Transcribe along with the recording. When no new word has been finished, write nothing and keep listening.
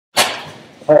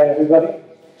Hi everybody.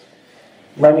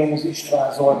 My name is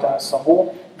István Zoltán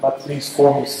Szabó, but please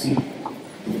call me Steve.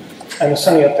 I'm a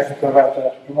senior technical writer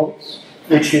at APIdays,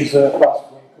 which is a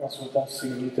fast-growing consultancy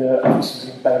with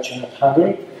offices in Belgium and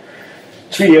Hungary.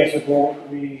 3 years ago,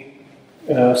 we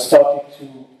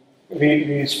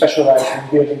specialized in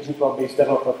building Drupal-based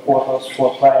developer portals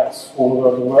for clients all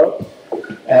over the world,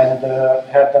 and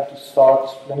had them to start,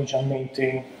 manage and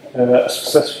maintain a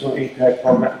successful API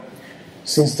program.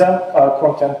 Since then, our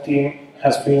content team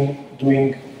has been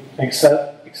doing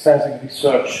extensive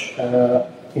research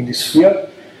in this field,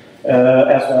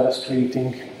 as well as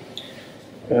creating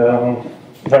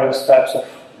various types of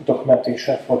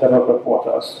documentation for developer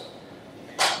portals.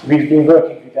 We've been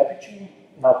working with APIdays,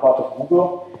 now part of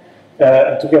Google,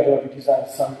 and together we designed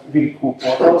some really cool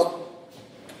portals.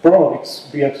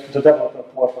 Promovix built the developer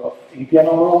portal of ABN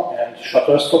AMRO and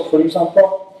Shutterstock, for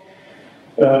example.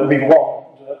 We won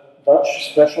the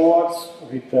Dutch Spec Awards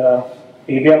with the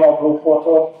ABN AMRO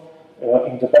portal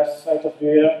in the best site of the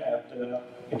year and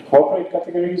in corporate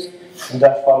categories, and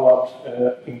then followed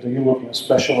in the European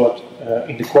Spec Award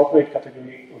in the corporate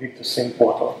category with the same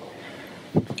portal.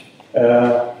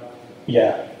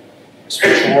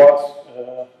 Spec Awards.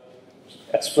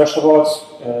 At Spec Awards,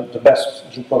 the best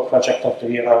Drupal project of the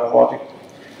year are awarded.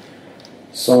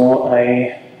 So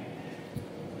I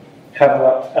had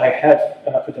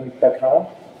an academic background.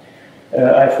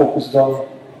 I focused on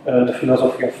the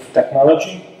philosophy of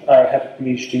technology. I have a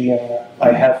PhD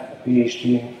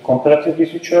in comparative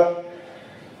literature.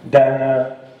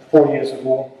 Then 4 years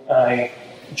ago, I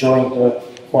joined the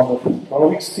wonderful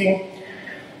Promovix team,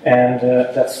 and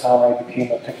that's how I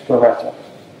became a technical writer.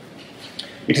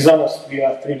 It is honestly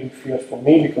a thrilling field for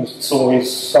me because it's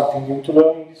always something new to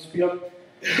learn in this field.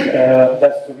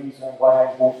 That's the reason why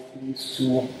I'm both pleased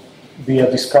to be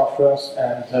at this conference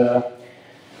and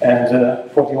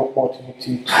for the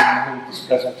opportunity to make this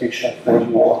presentation for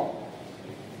you all.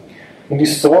 In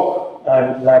this talk,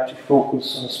 I would like to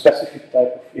focus on a specific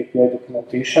type of API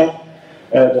documentation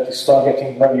that is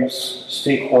targeting various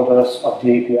stakeholders of the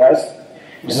APIs.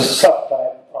 It is a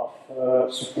subtype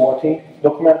of supporting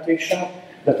documentation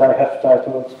that I have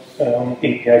titled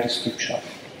API description.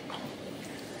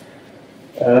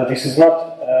 This is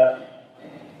not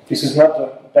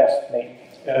the best name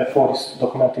for this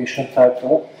documentation type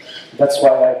though. That's why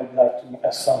I would like to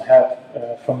ask some help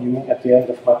from you at the end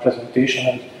of my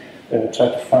presentation and try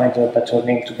to find a better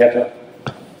name together.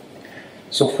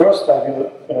 So first I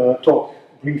will talk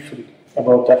briefly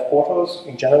about dev portals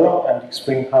in general and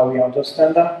explain how we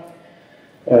understand them,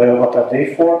 what are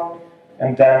they for,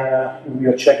 and then we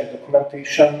will check the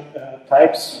documentation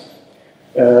types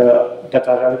that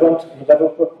are relevant in the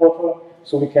developer portal,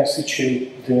 so we can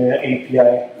situate the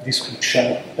API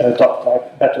description doc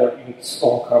type better in its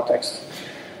own context.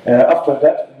 After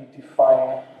that, we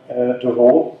define the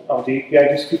role of the API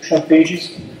description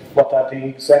pages, what are they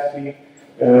exactly,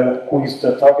 who is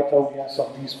the target audience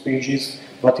of these pages,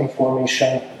 what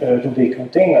information do they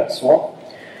contain, and so on.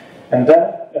 And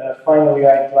then, finally,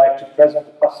 I'd like to present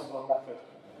a possible method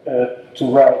to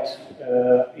write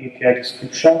API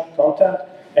description content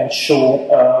and show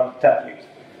template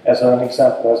as an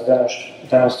example, as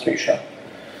demonstration.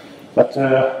 But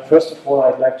first of all,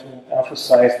 I'd like to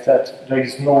emphasize that there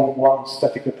is no one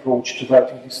static approach to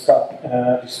writing this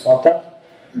content.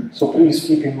 So please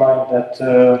keep in mind that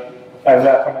I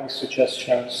welcome any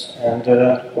suggestions and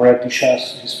or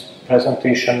additions this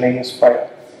presentation may inspire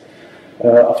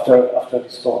after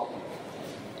this talk.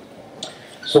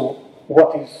 So,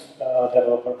 what is a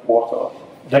developer portal?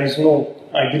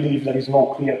 I believe there is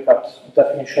no clear-cut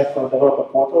definition for a developer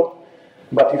portal,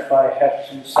 but if I had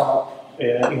to sum up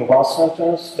in one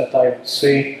sentence, that I would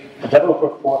say a developer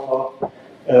portal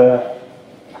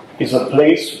is a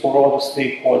place for all the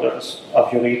stakeholders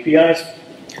of your APIs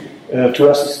to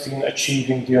assist in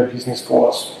achieving their business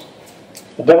goals.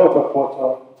 The developer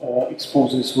portal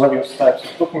exposes various types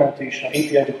of documentation.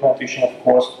 API documentation, of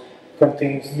course,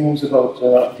 contains news about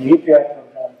the API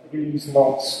program, release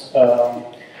notes,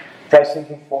 pricing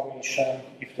information,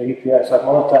 if the APIs are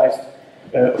monetized,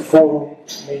 a forum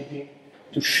maybe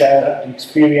to share the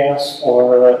experience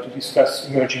or to discuss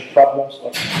emerging problems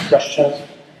or questions.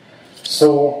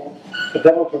 So the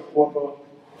developer portal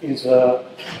is the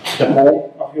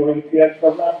home of your API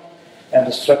program and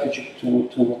the strategy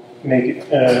to make it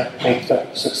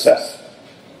a success.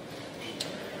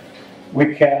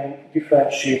 We can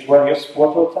differentiate various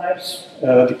portal types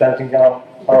depending on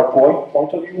our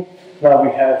point of view. Now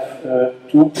we have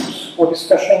two groups for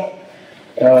discussion.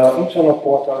 Internal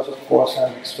portals, of course,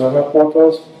 and external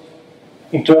portals.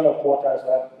 Internal portals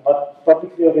are not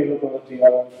publicly available, they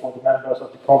are only for the members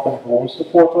of the company who owns the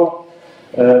portal.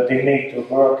 They make the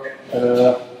work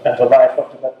and the life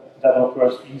of the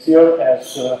developers easier,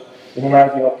 as in an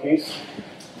ideal case,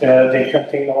 they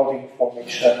contain all the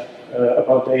information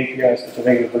about the APIs that are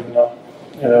available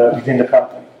within the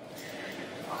company.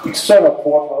 External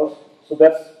portals, so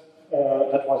that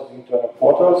was the internal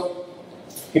portals.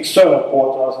 External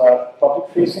portals are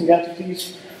public-facing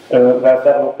entities where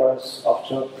developers,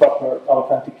 after proper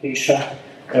authentication,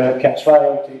 can try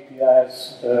out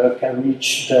APIs, can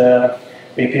reach the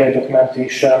API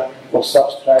documentation, or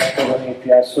subscribe for an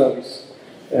API service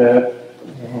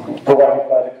provided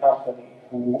by the company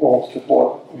who owns the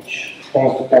portal, which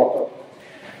owns the portal.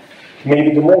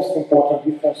 Maybe the most important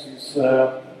difference is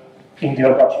in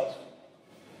their budget.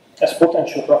 As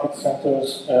potential profit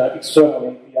centers, external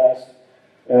APIs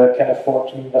can afford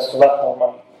to invest a lot more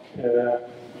money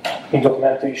in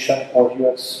documentation or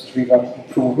UX-driven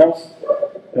improvements.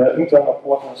 Internal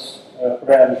portals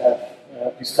rarely have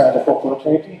this kind of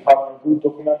opportunity. However, good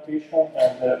documentation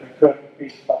and recurring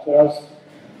page patterns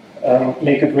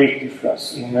make a great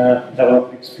difference in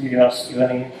developer experience,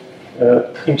 even in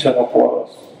internal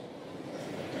portals.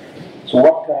 So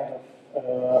what kind of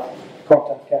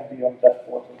content can be on that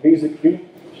portal? Basically,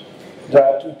 there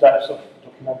are two types of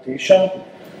documentation on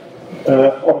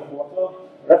the portal: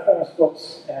 reference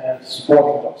docs and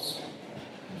supporting docs.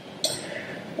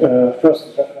 First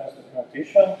is reference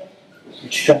documentation,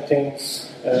 which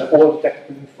contains all the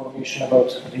technical information about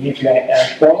the API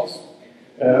endpoints.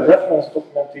 Reference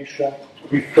documentation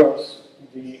refers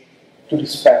to the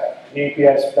spec, the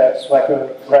API specs, like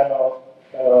a RAML,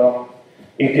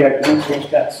 API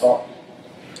blueprint, and so on.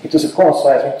 It is a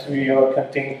concise material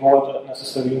containing all the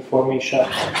necessary information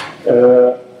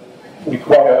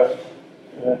required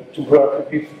to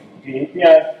work with the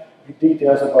API, with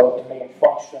details about the main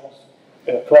functions,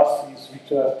 classes,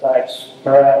 return types,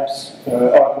 params,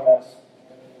 arguments,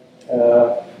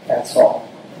 and so on.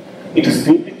 It is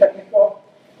deeply technical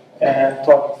and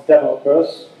targets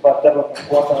developers, but developer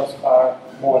portals are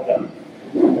more than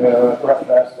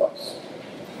reference docs.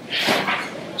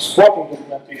 Supporting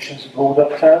documentation is a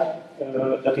broader term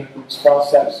that includes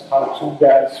concepts, how-to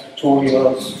guides,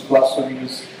 tutorials,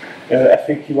 glossaries,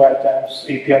 FAQ items,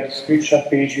 API description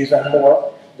pages, and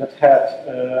more that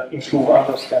help improve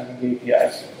understanding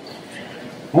APIs.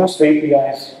 Most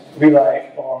APIs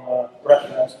rely on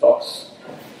reference docs,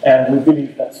 and we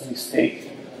believe that's a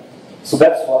mistake. So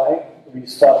that's why we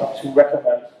started to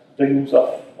recommend the use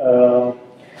of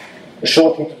a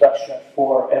short introduction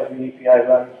for every API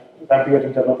when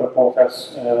building developer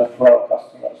portals for our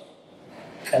customers.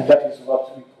 And that is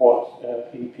what we call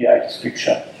API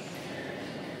description.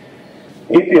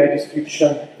 API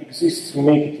description exists to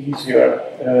make it easier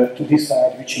to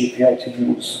decide which API to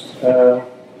use.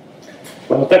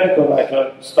 When the technical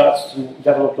writer starts to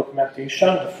develop documentation,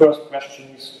 the first question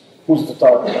is, who's the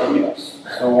target audience?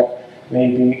 So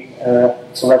maybe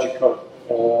it's a logical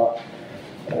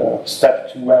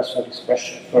step to answer this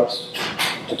question first.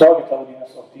 The target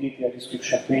audience of the API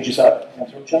description pages are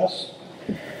heterogeneous.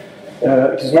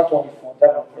 It is not only for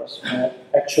developers who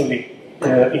actually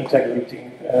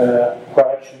integrating the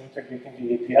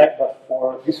API, but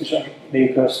for decision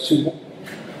makers too,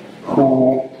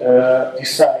 who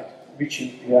decide which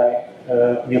API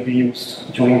will be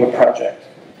used during the project.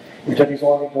 If there is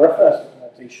only the reference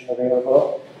documentation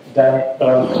available, then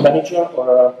a manager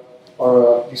or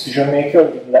a decision maker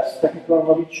with less technical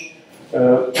knowledge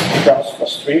becomes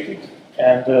frustrated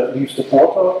and leaves the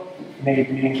portal,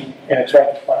 maybe try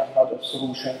to find another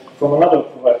solution from another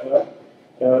provider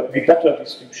with better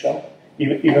description,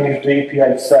 even if the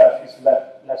API itself is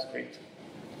less great.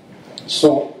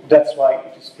 So that's why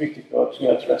it is critical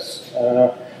to address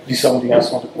this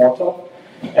audience on the portal,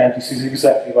 and this is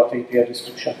exactly what API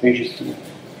description pages do.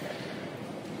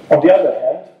 On the other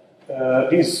hand,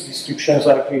 these descriptions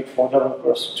are great for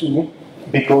developers too,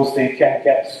 because they can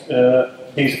get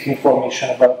basic information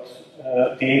about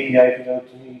the API without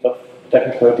the need of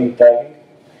technical deep diving.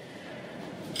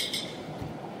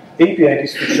 API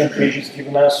description pages give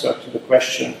an answer to the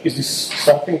question, is this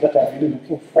something that I'm really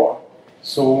looking for?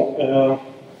 So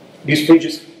these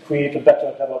pages create a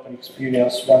better developer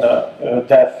experience when a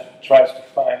dev tries to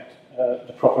find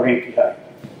the proper API.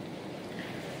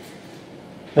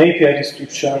 The API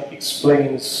description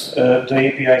explains the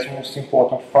API's most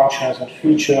important functions and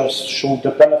features, shows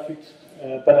the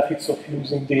benefits of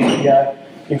using the API,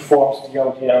 informs the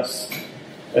audience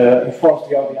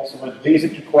about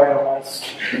basic requirements,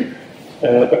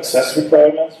 access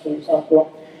requirements, for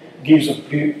example, gives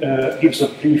a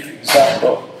brief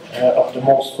example of the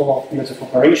most common fields of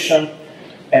operation,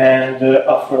 and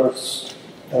offers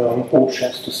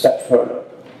options to step further.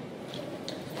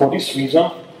 For this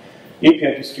reason,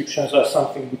 API descriptions are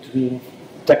something between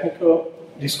technical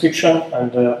description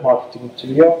and marketing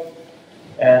material,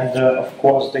 and of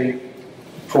course they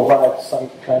provide some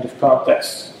kind of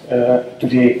context to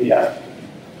the API.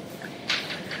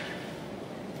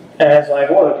 As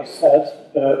I've already said,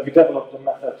 we developed a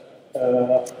method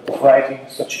of writing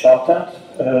such content,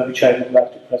 which I would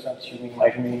like to present to you in my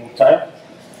remaining time.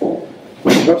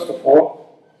 First of all,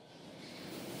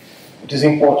 it is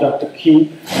important to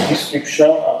keep the description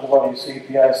of the various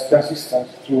APIs consistent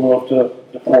throughout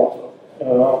the portal.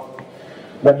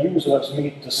 When users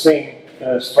meet the same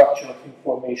structure of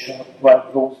information while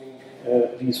browsing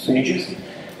these pages,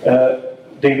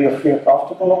 they will feel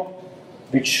comfortable,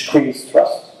 which creates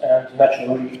trust and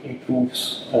naturally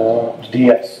improves the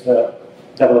DX, the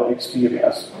developer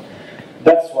experience.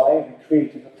 That's why we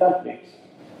created a template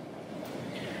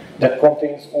that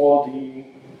contains all the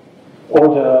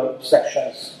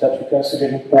sections that we consider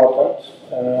important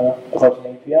about an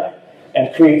API, and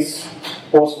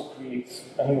also creates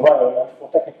an environment for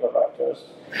technical writers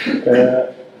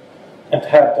and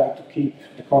help them to keep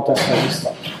the content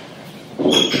consistent,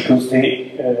 because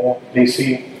they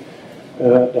see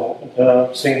the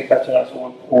same patterns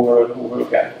over and over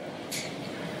again.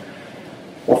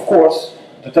 Of course,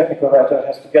 the technical writer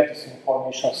has to get this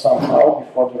information somehow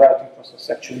before the writing process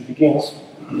actually begins.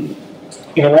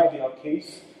 In an ideal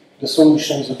case, the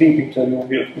solution is a deep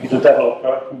interview with the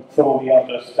developer who thoroughly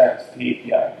understands the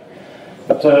API.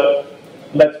 But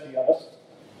let's be honest,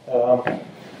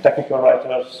 technical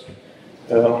writers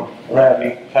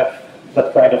rarely have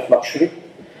that kind of luxury.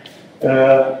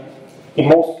 In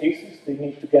most cases, they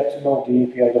need to get to know the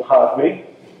API the hard way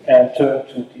and turn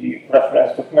to the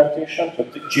reference documentation, to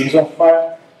the JSON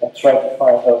file, and try to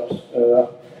find out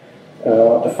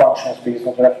the functions based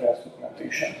on the reference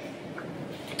documentation.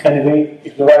 Anyway,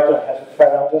 if the writer has a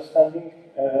fair understanding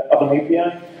of an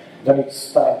API, then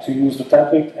it's time to use the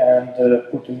template and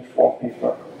put it in form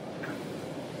paper.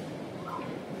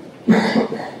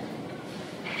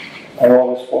 I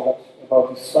always forget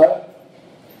about this slide.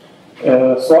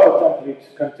 So our template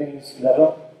contains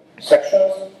 11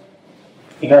 sections.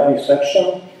 In every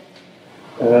section,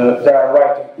 there are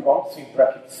writing prompts in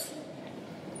brackets.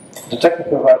 The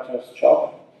technical writer's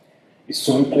job is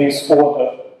to replace all the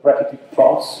bracketed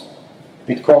prompts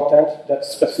with content that's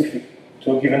specific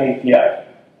to a given API.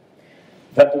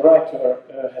 When the writer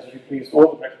has replaced all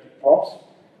the bracketed prompts,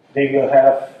 they will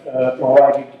have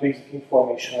provided basic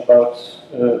information about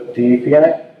the API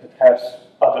that helps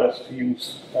others to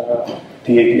use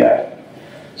the API.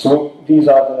 So these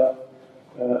are the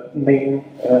main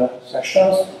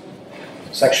sections,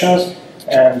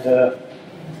 and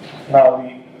now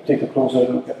we take a closer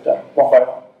look at them one by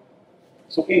one.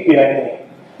 So API name,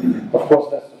 of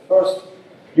course, that's the first,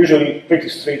 usually pretty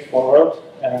straightforward,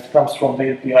 and it comes from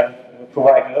the API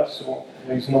provider, so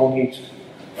there is no need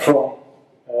from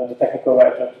the technical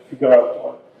writer to figure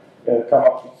out or come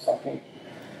up with something.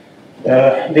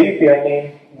 The API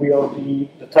name will be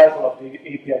the title of the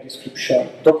API description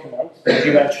document, and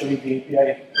eventually the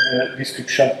API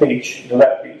description page, the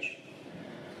web page.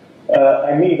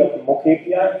 I made up a mock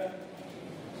API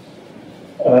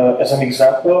as an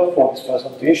example for this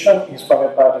presentation,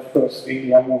 inspired by the first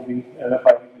API movie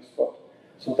by Ridley Scott.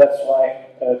 So that's why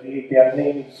the API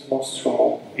name is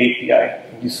Nostromo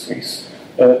API in this case.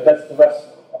 That's the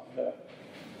vessel of the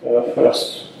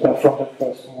from the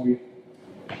first movie.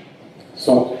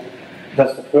 So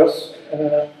that's the first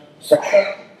section.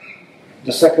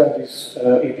 The second is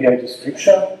API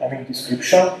description.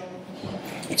 description.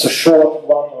 It's a short 1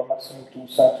 or maximum 2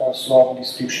 sentence long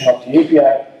description of the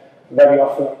API. Very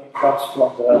often it comes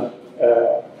from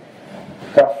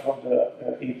the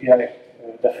API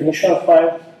definition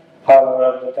file.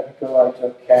 However, the technical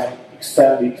writer can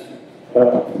extend it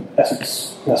as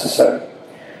it's necessary.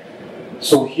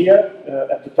 So here,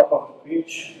 at the top of the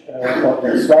page, on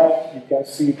the slide, you can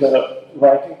see the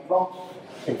writing prompt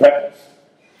in brackets,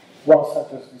 1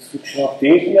 sentence description of the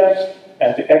API,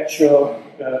 and the actual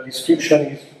description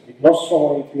is, with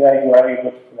Nostromo API, you are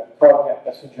able to collect cargo and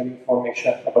passenger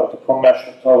information about the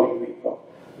commercial towing vehicle,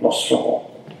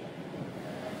 Nostromo.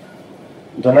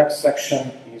 The next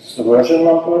section is the version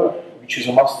number, which is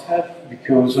a must-have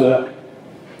because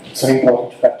it's an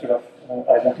important factor of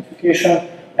identification,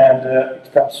 and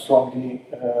it comes from the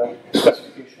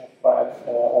specification file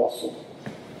also.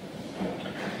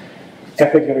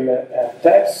 Category and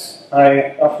tags.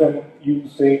 I always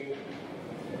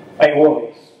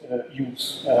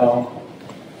use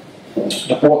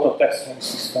the portal tagging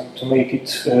system to make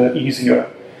it easier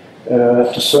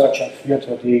to search and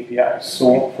filter the APIs.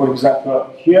 So, for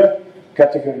example, here,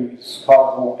 category is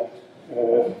cargo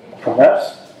and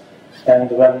commerce, and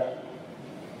when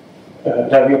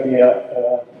there will be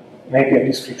an API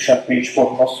description page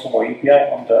for Nostromo API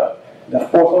on the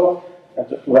dev portal, and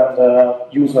when the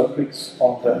user clicks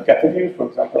on the category, for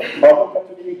example, cargo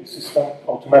category, the system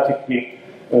automatically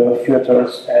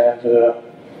filters and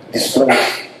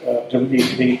displays the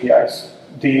related APIs.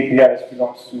 The APIs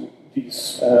belongs to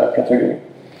this category.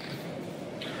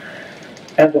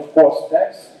 And of course,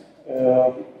 text,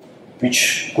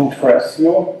 which good for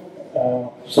SEO.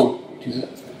 So it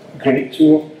is great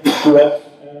to add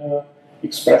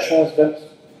expressions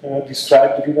that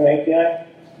describe the given API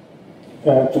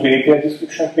to the API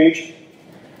description page.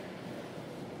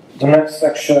 The next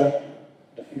section,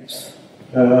 the fifth,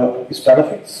 is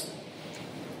benefits.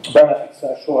 Benefits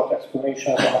are short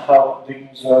explanations on how the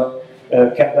user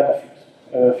can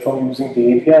benefit from using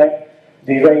the API.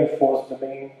 They reinforce the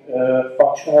main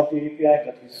function of the API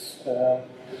that is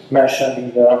mentioned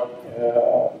in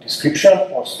the description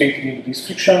or stated in the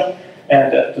description,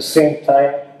 and at the same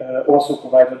time also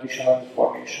provide additional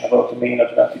information about the main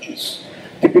advantages.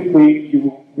 Typically,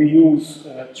 we use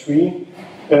three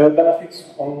benefits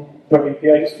per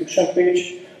API description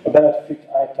page. A benefit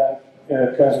item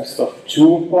consists of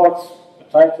two parts, a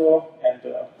title and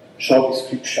a short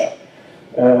description.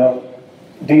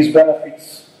 These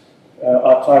benefits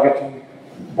are targeting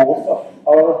both of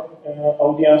our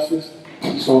audiences,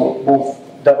 so both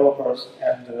developers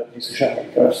and decision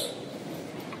makers.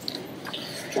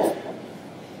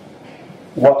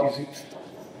 What is it?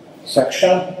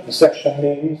 Section. The section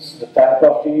names the type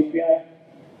of the API,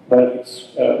 whether it's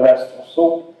REST or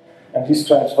SOAP, and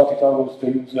describes what it allows the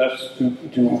users to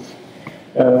do.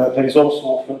 There is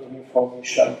also further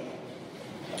information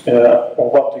on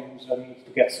what the user needs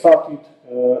to get started,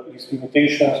 list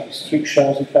limitations,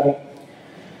 restrictions, if any,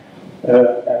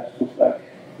 and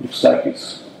looks like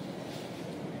this.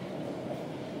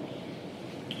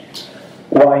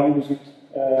 Why use it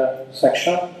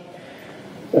section?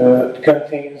 It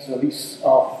contains a list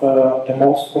of the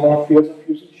most common fields of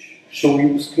usage, show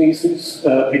use cases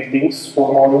with links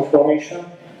for more information,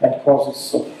 and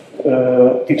consists of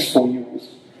tips for use.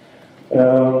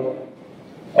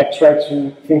 I try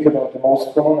to think about the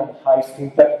most common and highest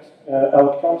impact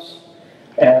outcomes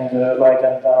and write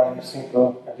them down in a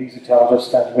simple and easy to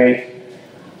understand way.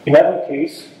 In every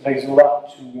case, there is a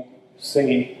lot to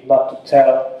say, a lot to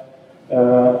tell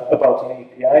about an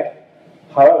API.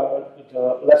 However,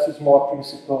 the less is more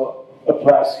principle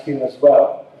applies here as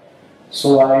well.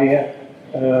 So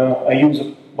I use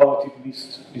a bulleted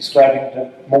list describing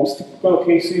the most typical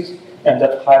cases and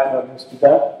that hyperlinks to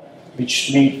them,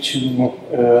 which lead to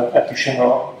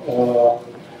additional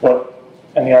or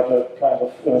any other kind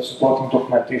of supporting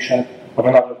documentation on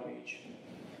another page.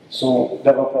 So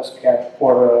developers can,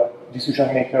 or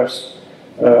decision makers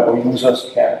or users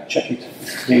can check it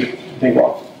if they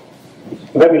want.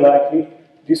 Very likely,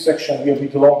 this section will be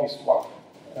the longest one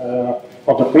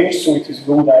on the page, so it is a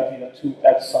good idea to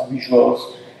add some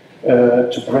visuals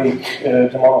to break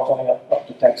the monotony of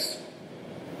the text.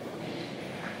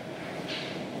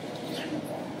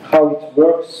 How it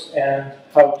works and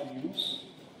how to use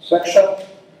section.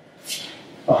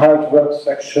 A how it works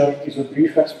section is a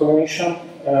brief explanation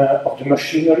of the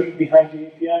machinery behind the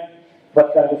API,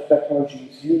 what kind of technology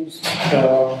is used,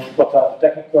 what are the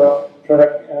technical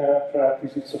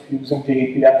prerequisites of using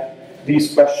the API.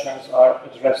 These questions are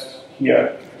addressed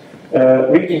here.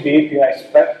 Reading the API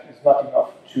spec is not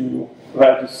enough to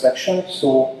write this section,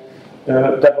 so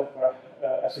developer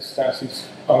assistance is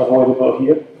unavoidable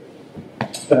here.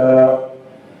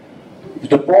 If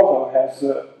the portal has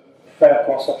fair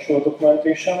conceptual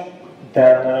documentation,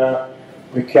 then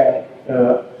we can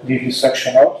leave this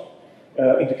section out.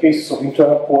 In the cases of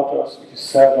internal portals, it is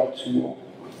seldom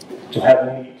to have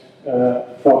a need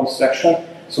for this section,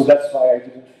 so that's why I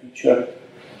didn't feature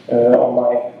it on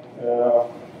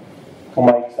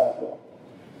my example.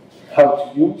 How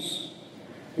to use.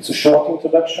 It's a short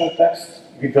introduction text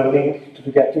with a link to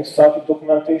the getting started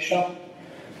documentation.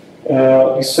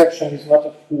 This section is not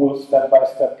a full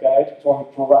step-by-step guide, it only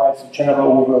provides a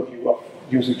general overview of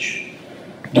usage.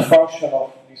 The function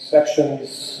of this section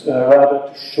is rather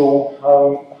to show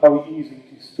how easy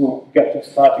it is to get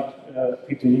started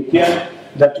with the API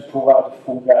than to provide a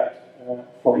full guide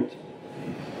for it.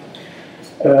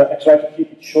 I try to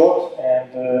keep it short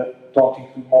and don't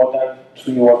include more than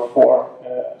 3 or 4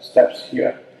 steps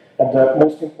here. And the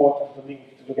most important, the link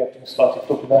to the getting started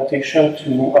documentation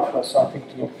to offer something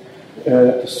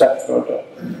to step further.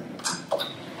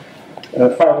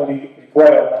 Finally,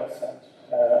 requirements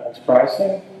and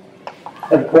pricing.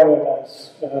 A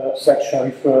requirements section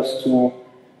refers to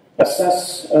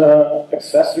access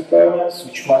requirements,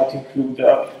 which might include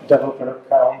a developer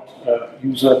account,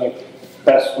 username,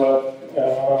 password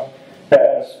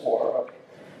pairs, or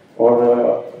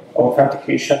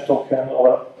authentication token,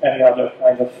 or any other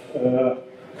kind of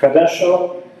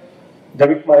credential. The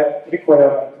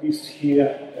requirement list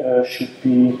here should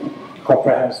be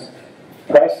comprehensive.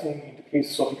 Pricing, in the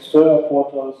case of external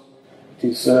portals, it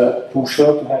is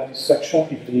crucial to have this section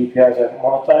if the APIs are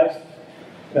monetized.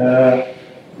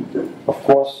 Of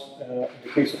course, in the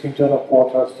case of internal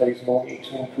portals, there is no need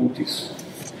to include this.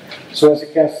 So as you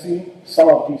can see, some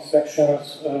of these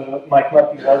sections might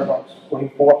not be relevant or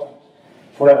important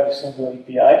for every single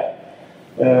API.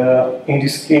 In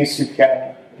this case, you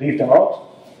can leave them out.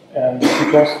 And if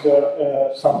you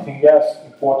consider something else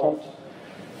important,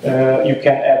 you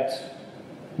can add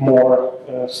more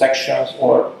sections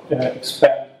or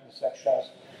expand the sections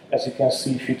as you can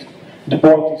see fit. The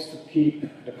point is to keep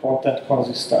the content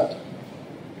consistent.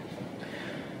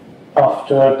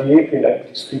 After the API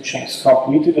description is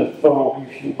completed, a thorough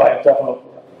review by a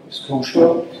developer is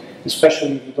crucial,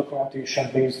 especially the documentation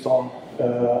based on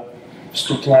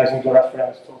scrutinizing the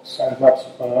reference talks and not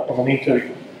on an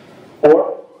interview.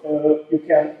 Or you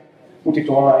can put it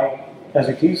online as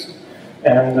it is,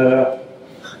 and a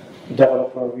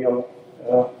developer will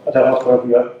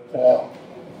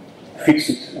fix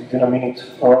it within a minute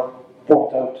or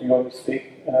point out to your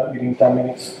mistake within 10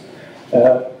 minutes.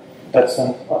 That's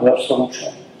another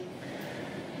solution.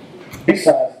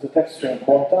 Besides the texture and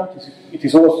content, it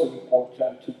is also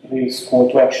important to place call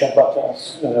to action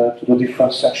buttons to the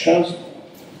different sections,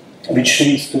 which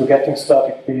leads to the getting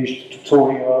started page,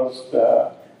 tutorials,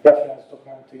 reference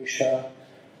documentation,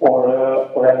 or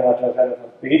any other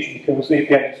relevant page, because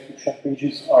API description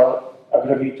pages are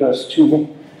aggregators too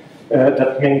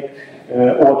that make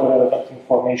all the relevant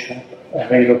information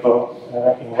available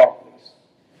in one place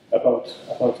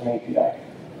about an API.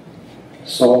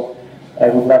 So I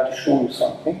would like to show you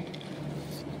something.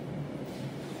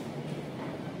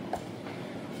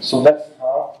 So that's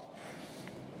how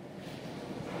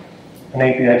an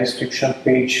API description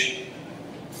page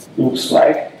looks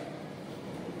like.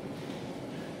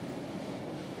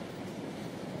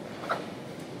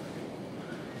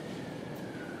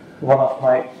 One of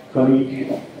my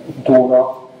colleagues,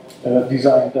 Dora,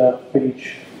 designed a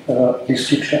page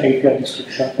description, API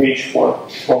description page for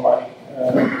my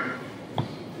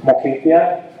mock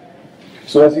API.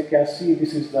 So as you can see,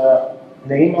 this is the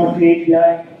name of the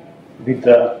API with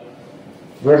the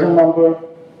version number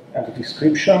and the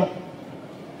description,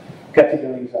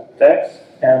 categories and tags,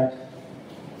 and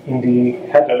in the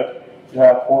header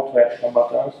there are call to action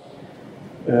buttons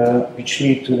which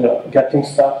lead to the getting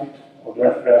started or the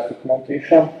reference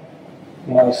documentation.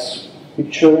 Nice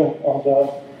picture on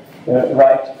the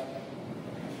right.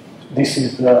 This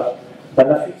is the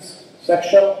benefits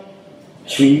section.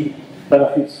 3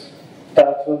 benefits,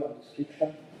 title and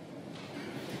description.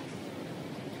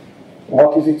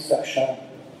 What is its section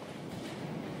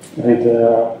with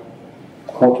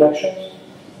call to actions?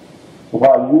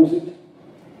 Why use it?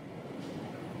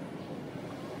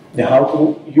 The how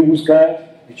to use guide,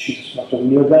 which is not a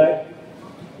real guide.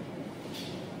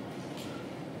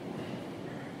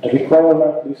 The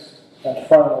requirement list, and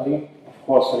finally, of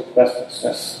course, a request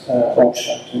access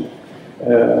option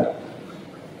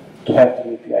to have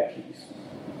the API keys.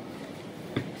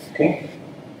 Okay?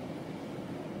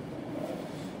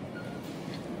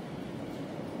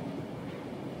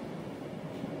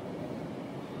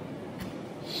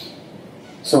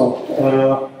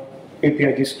 So,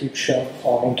 API description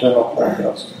on internal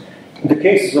portals. In the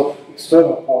cases of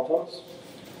external portals,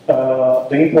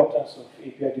 the importance of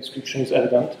API description is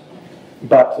evident,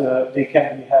 but they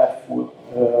can be helpful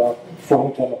for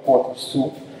internal portals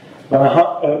too. When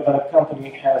a company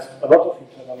has a lot of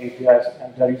internal APIs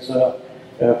and there is a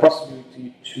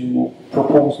possibility to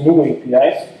propose new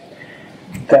APIs,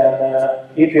 then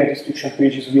API description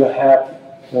pages will help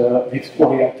with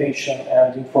orientation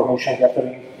and information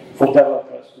gathering for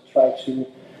developers who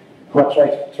are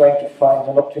trying to find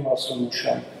an optimal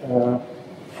solution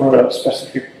for a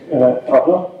specific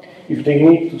problem. If they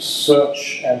need to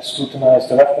search and scrutinize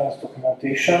the reference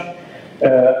documentation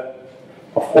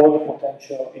of all the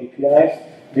potential APIs,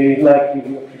 they likely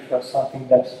will prefer something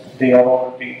that they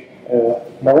already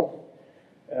know,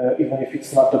 even if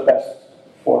it's not the best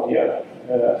for the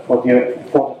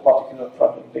particular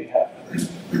problem they have.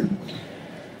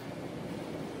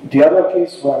 The other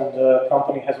case, when the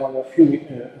company has only a few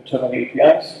internal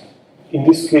APIs, in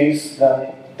this case,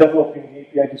 then developing the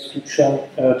API description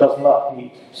does not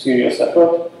need serious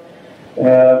effort.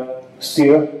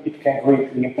 still, it can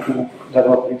greatly improve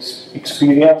developer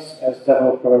experience, as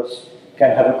developers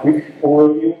can have a quick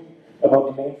overview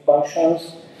about the main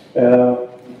functions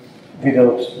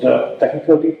without the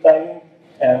technical deep diving.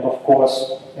 And of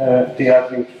course, they are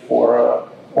great for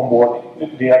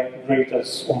onboarding. They are great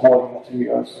as onboarding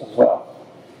materials as well.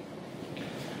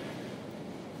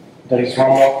 There is one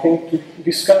more thing to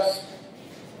discuss.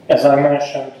 As I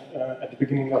mentioned at the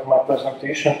beginning of my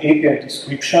presentation, API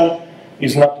description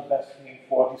is not the best name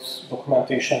for this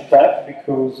documentation type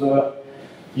because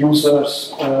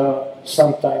users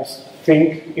sometimes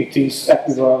think it is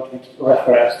equivalent with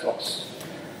reference docs.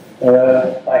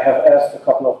 I have asked a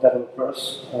couple of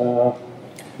developers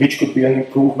which could be an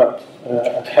improvement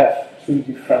and have 3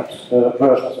 different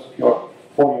versions of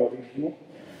for your review.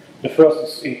 The first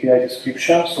is API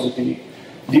description, so the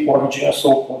original,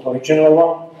 so-called original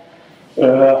one,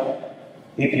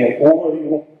 API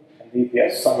overview, and API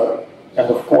summary. And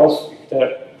of course, if there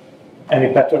is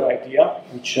any better idea,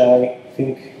 which I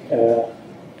think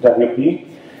there will be,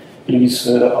 please,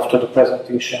 after the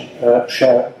presentation,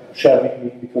 share with me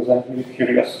because I'm really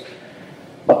curious.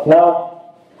 But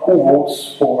now, who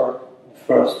votes for the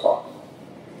first one?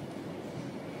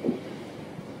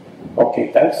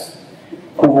 Okay, thanks.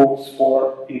 Who votes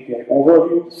for API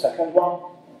overview, the second one?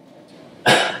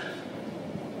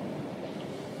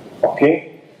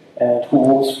 Okay, and who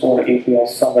votes for API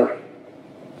summary?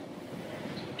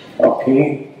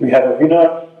 Okay, we have a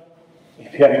winner,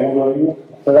 API overview,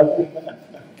 apparently.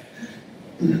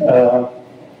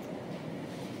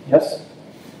 Yes,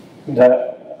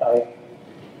 I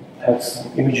had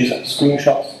some images and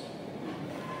screenshots.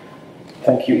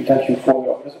 Thank you for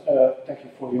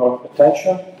your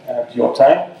attention and your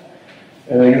time.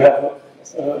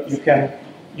 You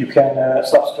can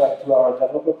subscribe to our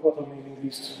developer portal mailing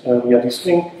list via this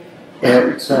link.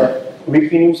 It's a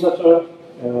weekly newsletter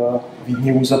with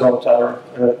news about our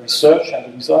research and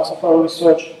the results of our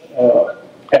research,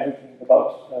 everything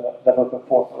about developer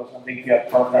portals and the API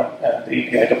program and the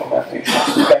API documentation.